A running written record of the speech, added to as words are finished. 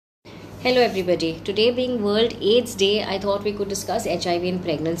Hello everybody. Today being World AIDS Day, I thought we could discuss HIV in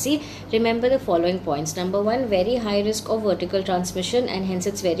pregnancy. Remember the following points. Number 1, very high risk of vertical transmission, and hence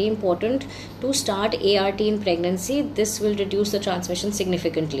it's very important to start ART in pregnancy. This will reduce the transmission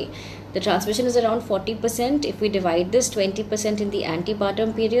significantly. The transmission is around 40%. If we divide this, 20% in the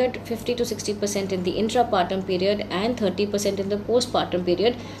antepartum period, 50 to 60% in the intrapartum period, and 30% in the postpartum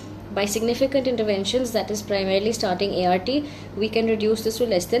period. By significant interventions, that is primarily starting ART, we can reduce this to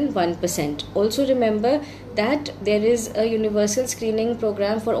less than 1%. Also remember that there is a universal screening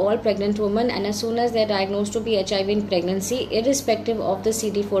program for all pregnant women, and as soon as they are diagnosed to be HIV in pregnancy, irrespective of the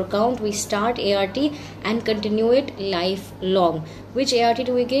CD4 count, we start ART and continue it lifelong. Which ART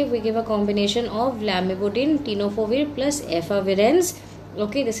do we give? We give a combination of lamivudine, tenofovir plus efavirenz.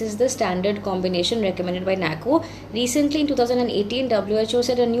 Okay, this is the standard combination recommended by NACO. Recently in 2018, WHO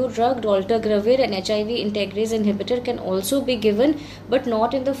said a new drug, dolutegravir, an HIV integrase inhibitor, can also be given, but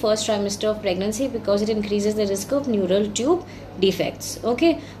not in the first trimester of pregnancy because it increases the risk of neural tube defects.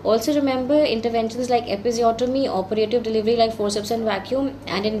 Okay, also remember interventions like episiotomy, operative delivery like forceps and vacuum,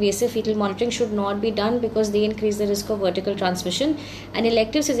 and invasive fetal monitoring should not be done because they increase the risk of vertical transmission. An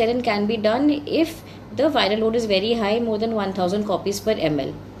elective cesarean can be done if the viral load is very high, more than 1000 copies per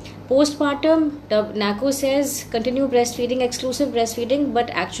ml. Postpartum, the NACO says continue breastfeeding, exclusive breastfeeding, but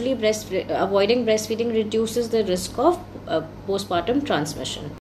actually avoiding breastfeeding reduces the risk of postpartum transmission.